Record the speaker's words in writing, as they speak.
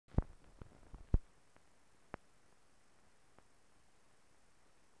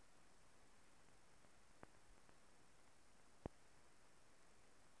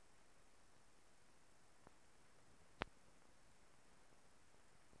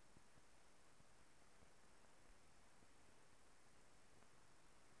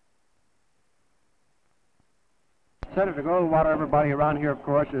Senator Goldwater, everybody around here, of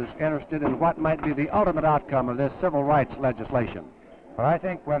course, is interested in what might be the ultimate outcome of this civil rights legislation. Well, I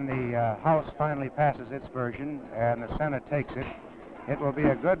think when the House finally passes its version and the Senate takes it, it will be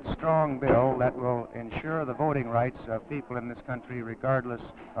a good, strong bill that will ensure the voting rights of people in this country regardless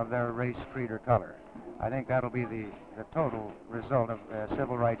of their race, creed, or color. I think that'll be the total result of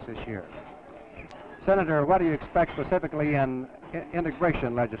civil rights this year. Senator, what do you expect specifically in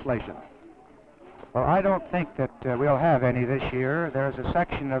integration legislation? Well, I don't think that we'll have any this year. There's a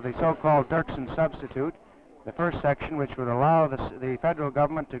section of the so-called Dirksen substitute, the first section, which would allow the federal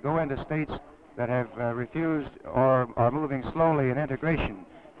government to go into states that have refused or are moving slowly in integration.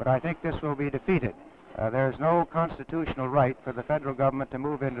 But I think this will be defeated. There's no constitutional right for the federal government to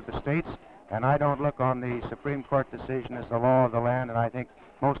move into the states, and I don't look on the Supreme Court decision as the law of the land, and I think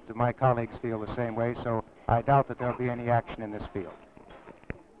most of my colleagues feel the same way, so I doubt that there'll be any action in this field.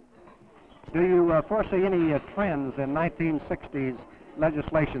 Do you foresee any trends in 1960s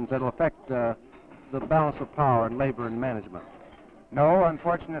legislations that will affect the balance of power in labor and management? No,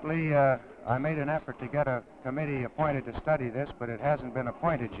 unfortunately, I made an effort to get a committee appointed to study this, but it hasn't been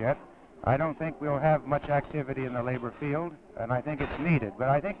appointed yet. I don't think we'll have much activity in the labor field, and I think it's needed. But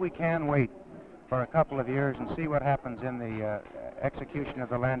I think we can wait for a couple of years and see what happens in the execution of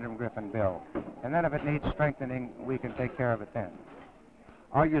the Landrum-Griffin bill. And then if it needs strengthening, we can take care of it then.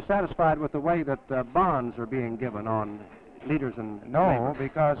 Are you satisfied with the way that bonds are being given on leaders in No, labor?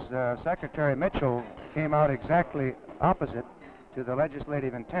 because Secretary Mitchell came out exactly opposite to the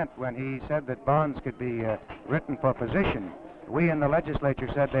legislative intent when he said that bonds could be written for position. We in the legislature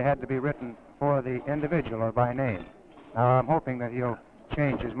said they had to be written for the individual or by name. Now, I'm hoping that he'll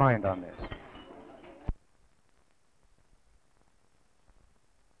change his mind on this.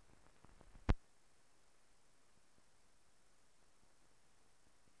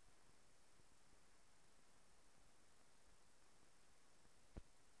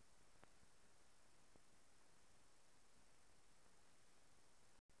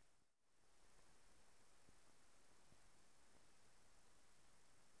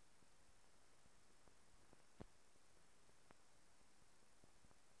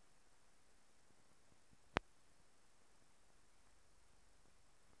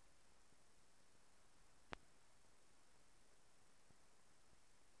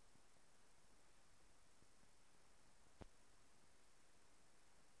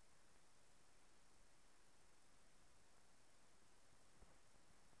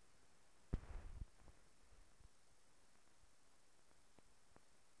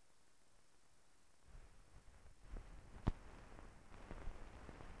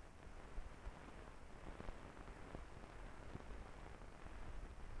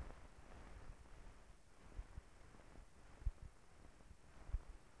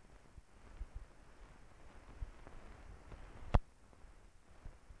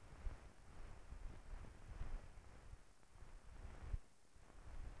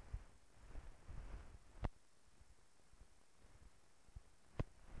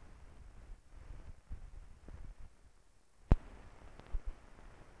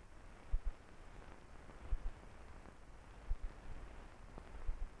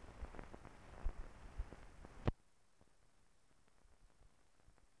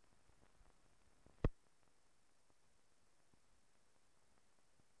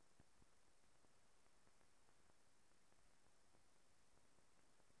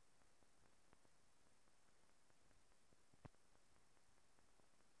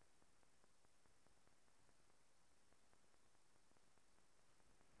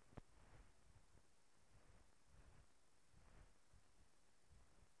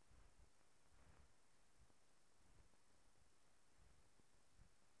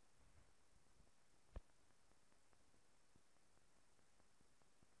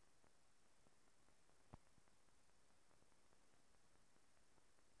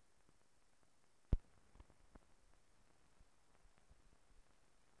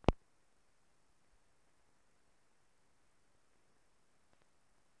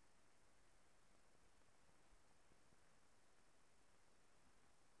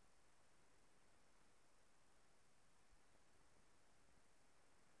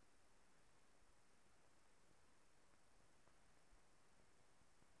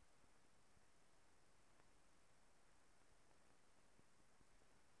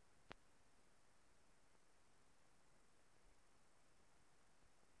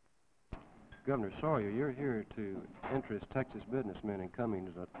 Governor Sawyer, you're here to interest Texas businessmen in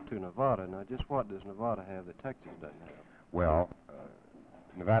coming to Nevada. Now, just what does Nevada have that Texas doesn't have? Well,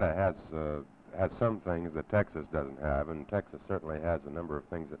 Nevada has some things that Texas doesn't have, and Texas certainly has a number of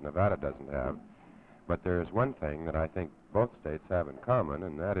things that Nevada doesn't have. But there is one thing that I think both states have in common,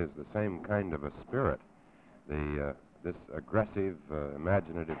 and that is the same kind of a spirit. This aggressive,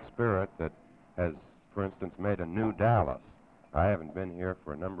 imaginative spirit that has, for instance, made a new Dallas. I haven't been here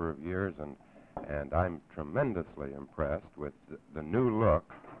for a number of years, and I'm tremendously impressed with the new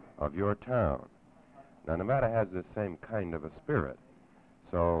look of your town. Now, Nevada has this same kind of a spirit,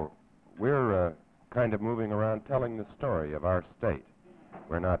 so we're kind of moving around telling the story of our state.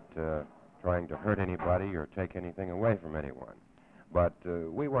 We're not trying to hurt anybody or take anything away from anyone, but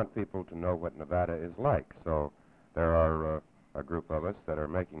we want people to know what Nevada is like, so there are a group of us that are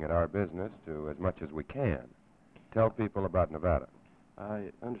making it our business to, as much as we can, tell people about Nevada.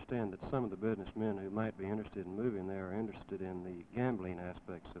 I understand that some of the businessmen who might be interested in moving there are interested in the gambling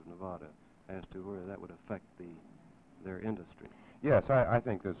aspects of Nevada as to where that would affect their industry. Yes, I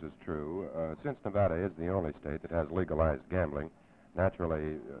think this is true. Since Nevada is the only state that has legalized gambling,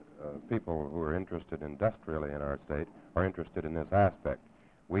 naturally, people who are interested industrially in our state are interested in this aspect.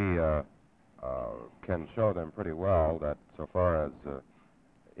 We can show them pretty well that so far as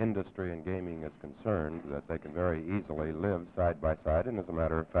industry and gaming is concerned, that they can very easily live side by side, and as a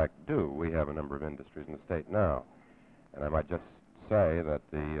matter of fact do. We have a number of industries in the state now. And I might just say that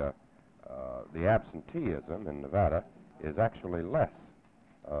the absenteeism in Nevada is actually less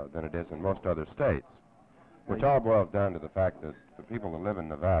than it is in most other states, which all boils down to the fact that the people who live in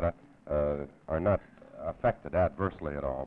Nevada are not affected adversely at all